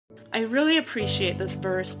I really appreciate this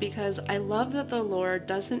verse because I love that the Lord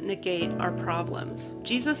doesn't negate our problems.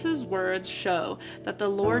 Jesus' words show that the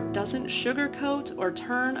Lord doesn't sugarcoat or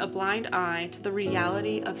turn a blind eye to the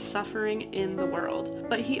reality of suffering in the world,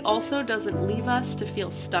 but he also doesn't leave us to feel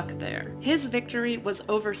stuck there. His victory was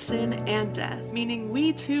over sin and death, meaning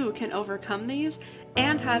we too can overcome these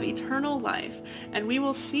and have eternal life, and we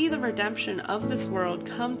will see the redemption of this world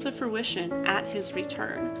come to fruition at his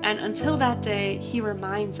return. And until that day, he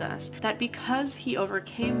reminds us that because he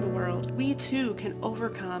overcame the world, we too can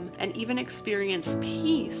overcome and even experience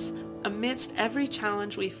peace amidst every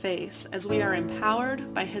challenge we face as we are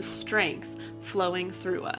empowered by his strength flowing through us.